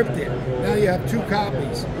 encrypt it. Now you have 2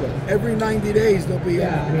 copies. Every 90 days there'll be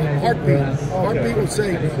a heartbeat. Heartbeat will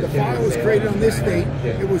say the file was created on this date.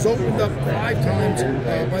 It was opened up 5 times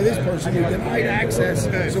by this person who denied access.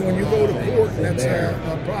 So when you go to court, that's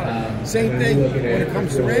a product. Same thing when it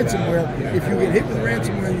comes to ransomware. If you get hit with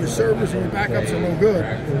ransomware and your servers and your backups are no good,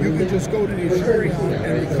 you can just go to the Shurion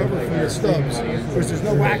and recover from the stubs because there's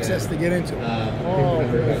no access to get into.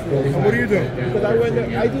 And what are you doing? Because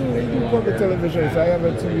I do public television, so I have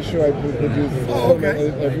a TV show I produce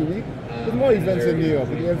every week. There's more events in New York,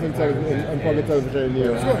 events on public television in New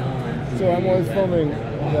York. Sure. So I'm always filming,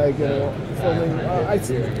 like, filming. I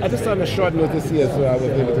just on a short notice here, so I was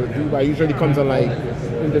able to do. I usually comes on like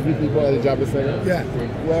interview people at the Javits Center. Yeah.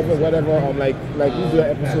 Whatever. Like we do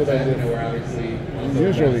an episode on this.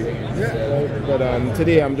 Usually. Yeah. But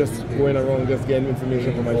today I'm just going around just getting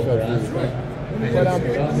information for myself. But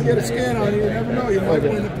you get a scan on you never know. You might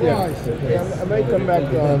win the prize. Yeah, I might come back,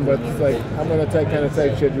 but it's like I'm on a tight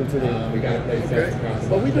schedule today. Okay.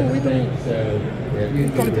 But we do. You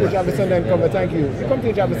come to the Javits Center and cover. Thank you. You come to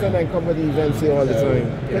the Javits Center and cover the events here all the time.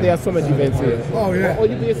 Because they have so many events here. Oh yeah. Are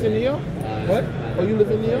you based in New York? What? Oh, you live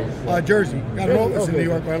in New York? Jersey. Got an office in New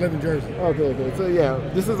York, but I live in Jersey. Okay. So yeah,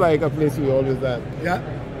 this is like a place we always at. Yeah.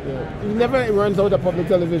 It never runs out of public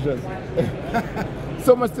television.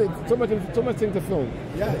 So much thing to film.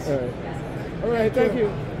 Yes. All right. Thank you.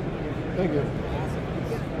 Thank you.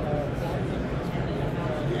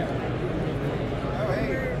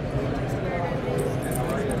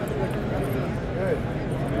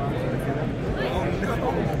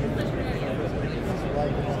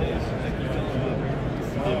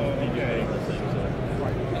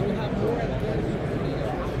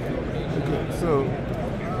 So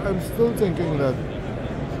I'm still thinking that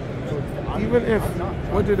even if,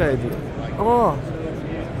 what did I do? Oh,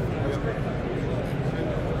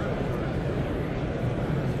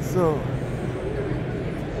 so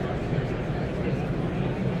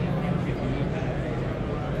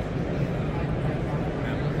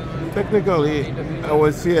technically I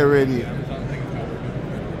was here already.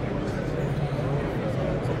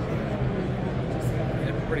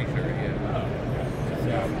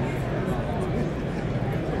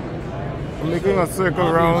 I'm making a circle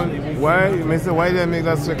around. Why? You may say, why did I make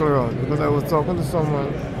that circle around? Because I was talking to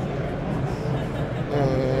someone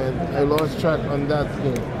and I lost track on that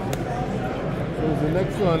thing. So the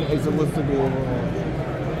next one is supposed to be over.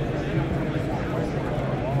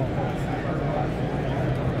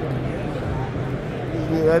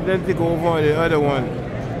 I didn't take over on the other one.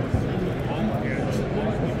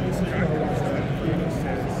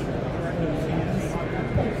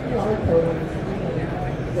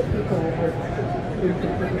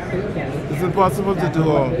 It's impossible to do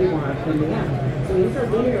all. So these are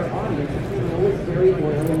really our audience. It's always very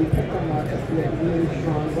loyal, and we pick them up with really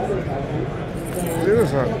strong weather patterns.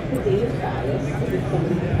 The data is biased. It's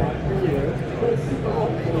something we've taught for years, but it's super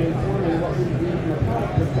helpful in informing what we do from a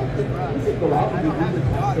product perspective. We could go out and do the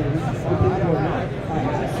testing with people who are not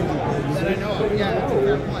asking about it. That I know of. Yeah, that's a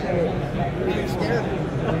fair point. Being scared.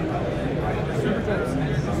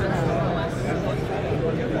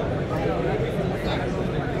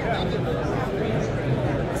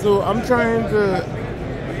 So I'm trying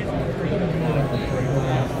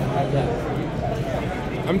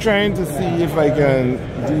to see if I can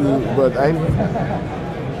do, but I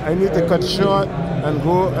need to cut short and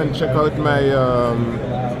go and check out my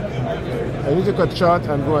I need to cut short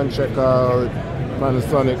and go and check out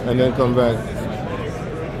Panasonic and then come back.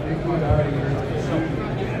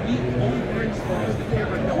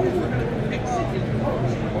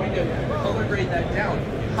 Color grade that down.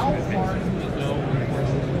 How far do we go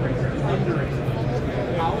under it?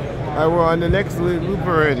 I was on the next loop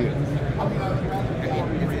already.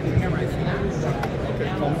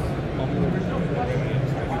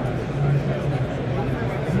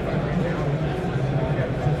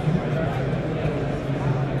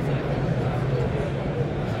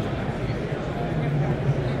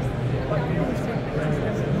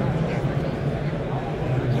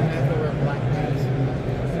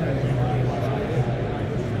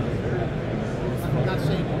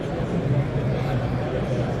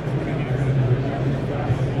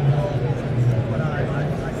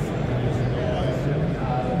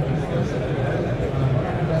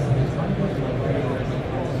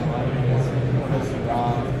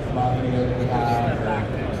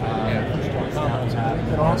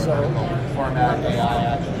 Format AI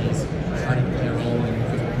actually is starting to play a role in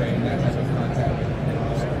creating that type of content.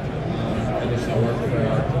 Additional work for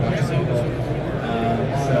our production people.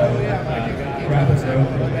 Graphics are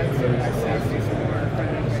open.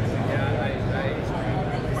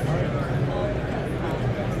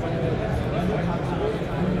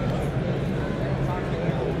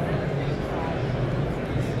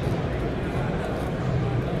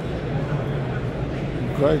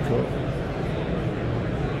 Quite cool.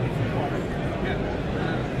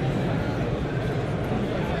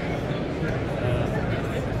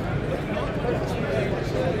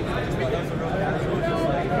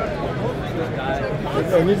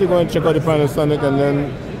 I need to go and check out the Panasonic and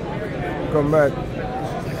then come back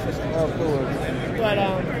afterwards.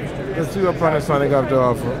 Let's see what Panasonic have to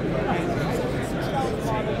offer.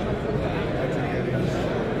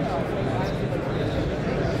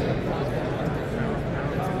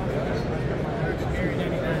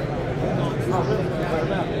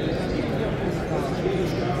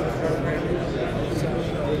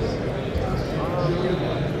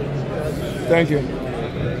 Thank you.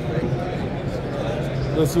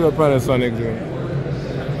 Let's see what Panasonic doing.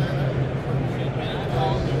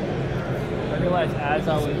 I realize as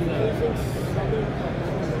I was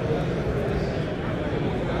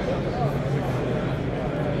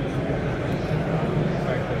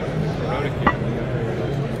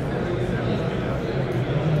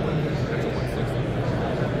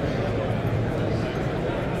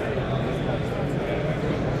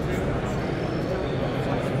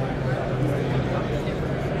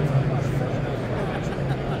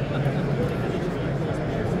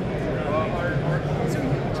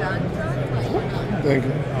Thank you. Thank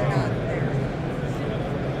you.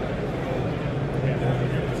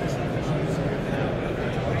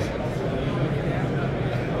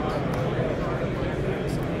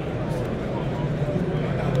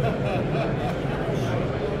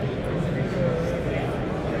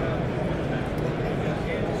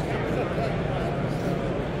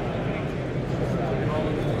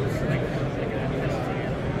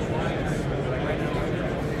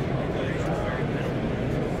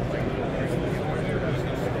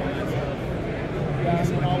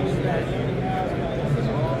 That's awesome.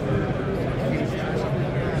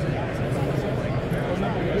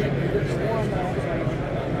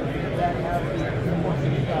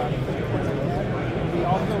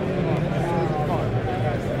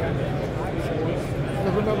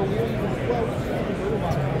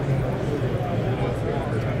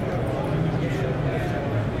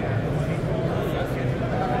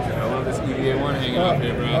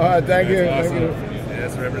 Thank you. Yeah,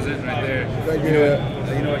 that's representing right there. Thank you. You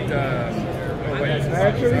know what? Oh wait, it's a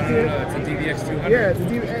DVX 200. Yeah,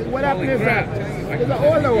 what happened Holy is crap. that it's an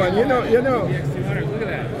older one. You know. DVX 200. Look at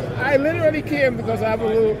that. I literally came because I have a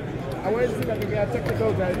little. I wanted to see if I could get a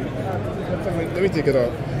technical guy. Let me take it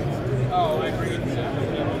off. Oh, I agree. Just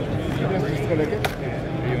disconnect it.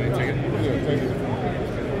 You want to take it? Yeah, thank you.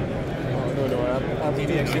 Oh no, I'm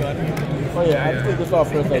DVX 200. Oh yeah, I have to take this off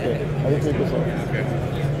first. Okay, I have to take this off. Okay.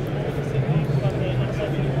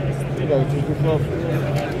 Take this off.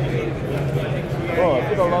 Oh, I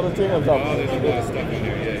put a lot of things on top. Oh, there's a lot of stuff on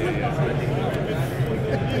there. Yeah.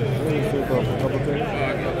 Let me take off a couple things.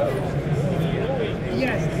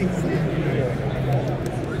 Yes, exactly.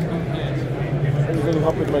 I'm going to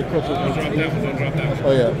help with my crutches. Don't drop that one. Don't drop that one.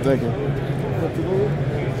 Oh yeah, thank you. What to do?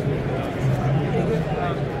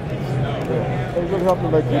 I was going to help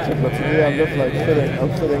with my crutches, but today I'm just like sitting.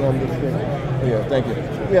 I'm sitting on this thing. Oh yeah, thank you.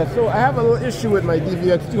 Yeah, so I have a little issue with my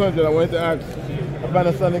DVX 200. I wanted to ask a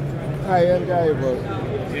Panasonic high-end guy about.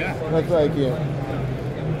 Yeah. That's why I came.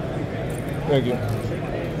 Thank you.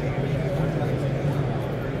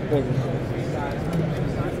 Thank you.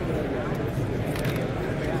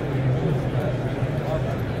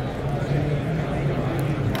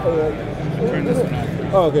 Turn this one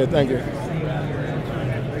off. Oh, okay, thank you.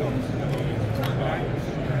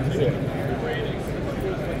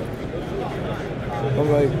 I'm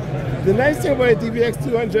like, the nice thing about a DVX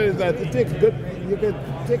 200 is that it takes good. You can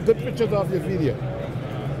take good pictures of your video.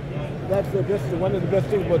 That's one of the best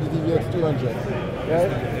things about the DVX 200,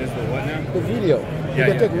 right? Is the what now? The video. You Yeah,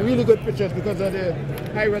 can yeah. take really good pictures because of the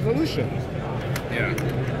high resolution. Yeah.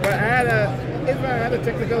 But if I had a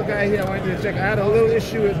technical guy here, I wanted to check. I had a little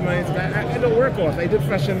issue with mine. I don't work off. I did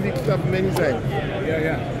Fashion Week stuff many times.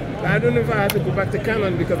 Yeah. I don't know if I had to go back to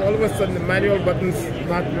Canon because all of a sudden the manual button's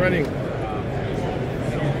not running.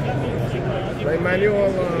 My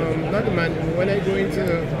manual, not the manual, when I go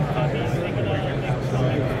into,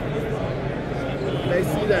 I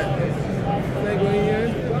see that. When I go in here,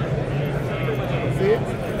 see,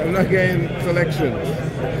 I'm not getting selections.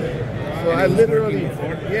 So I literally,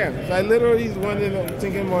 so I literally is wondering,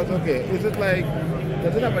 thinking about, okay, is it like,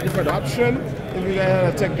 does it have a different option if you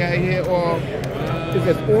got a tech guy here, or is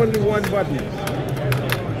it only one button?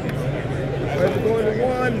 Or is it only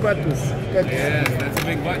one button? Yes, that's a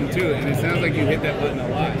big button too, and it sounds like you hit that button a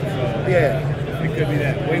lot. So yeah. It could be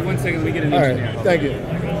that. Wait 1 second, we get an All engineer. right, thank you.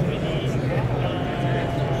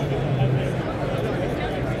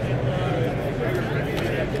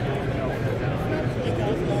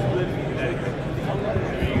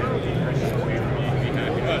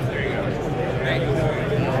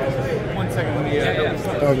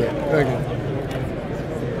 Okay, thank you.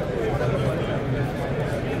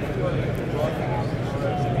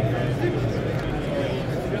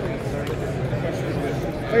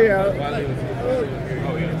 Hey,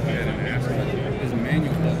 Is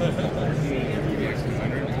manual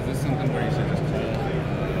DX200? Is this something where you should just call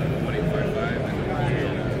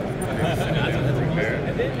 1-855 and repair?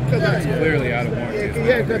 It's clearly out of warranty.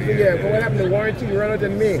 Yeah, but what happened? The warranty run out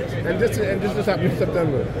in May, and this just happened in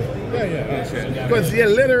September. Yeah. Because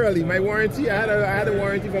literally, my warranty. I had a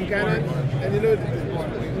warranty from Canon, and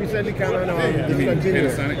recently Canon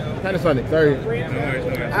discontinued. Panasonic. Sorry. No worries.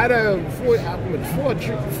 I had a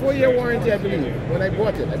 4-year warranty, I believe, when I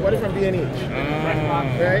bought it. I bought it from B&H.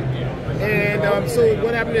 Right? And so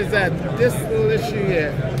what happened is that this little issue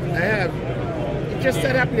here, I have, it just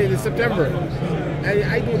started happening in September.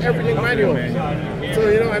 I do everything manual. So,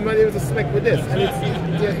 I'm not able to select with this. And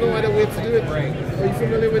there's no other way to do it. Are you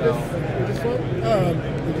familiar with this phone?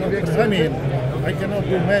 I mean, I cannot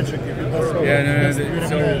do magic if it doesn't. Yeah, no.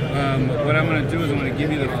 So what I'm going to do is I'm going to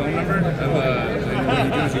give you the phone number of, and what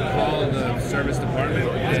you do is you call the service department,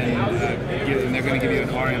 and they're going to give you an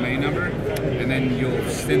RMA number, and then you'll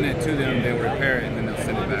send that to them, they'll repair it, and then they'll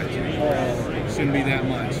send it back to you. It shouldn't be that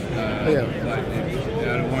much, but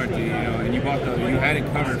out of warranty, and you had it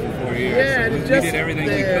covered for 4 years. Yeah, so it's we did everything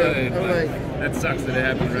we could, but that sucks that it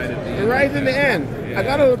happened right at the end. Right in the end. Yeah. I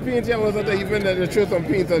got all the paint. I was out there, even they threw some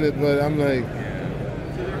paint on it, but I'm like,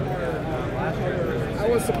 I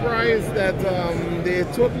was surprised that they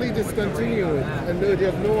totally discontinued, and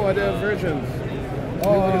there's no other versions.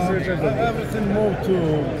 Everything moved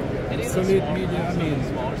to solid media. I mean,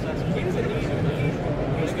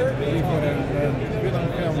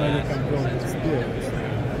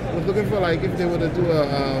 I was looking for if they were to do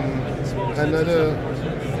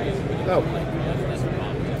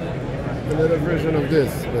another version of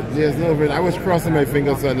this, but there's no version. I was crossing my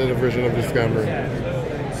fingers for another version of this camera.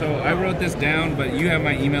 So I wrote this down, but you have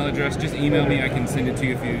my email address. Just email me. I can send it to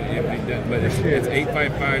you but it's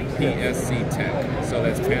 855 PSC Tech. So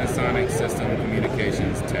that's Panasonic System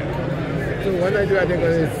Communications Tech. So when I do, I think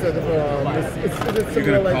it's set up. You're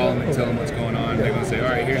gonna call them and tell them what's going on. They're gonna say, "All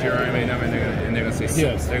right, here's your RMA number," and they're gonna say,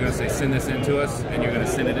 yes. They're gonna say, "Send this in to us," and you're gonna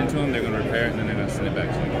send it in to them. They're gonna repair it, and then they're gonna send it back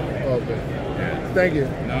to you. Okay. Yeah. Thank you.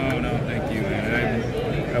 No, thank you, man.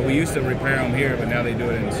 We used to repair them here, but now they do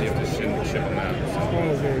it and you have to ship them out. So.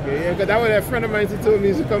 Okay. Yeah, because that was a friend of mine who told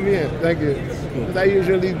me to come here. Thank you. Because I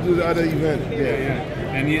usually do the other event. Yeah.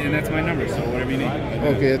 And that's my number, so whatever you need.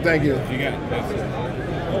 Okay, thank you. You got it.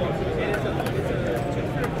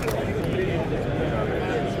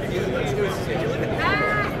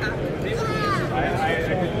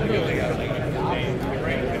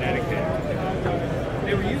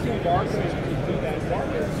 They were using barcodes to do that.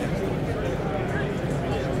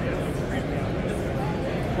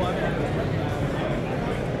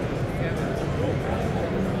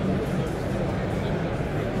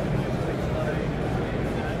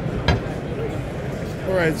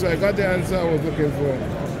 Alright, so I got the answer I was looking for.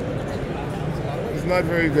 It's not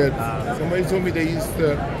very good. Somebody told me they used to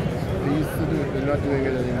do it, they're not doing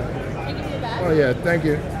it anymore. Oh yeah, thank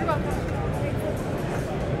you.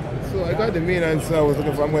 So I got the main answer I was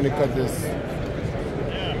looking for. I'm going to cut this.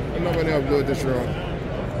 I'm not going to upload this wrong.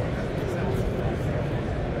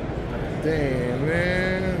 Damn,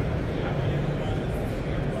 man.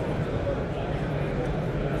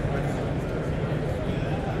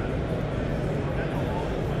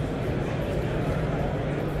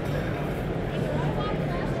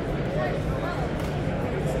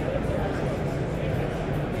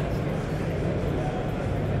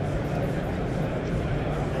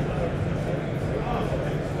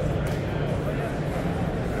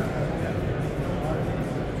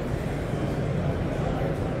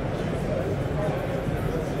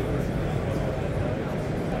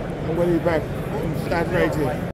 I'm going to be back. Start right here.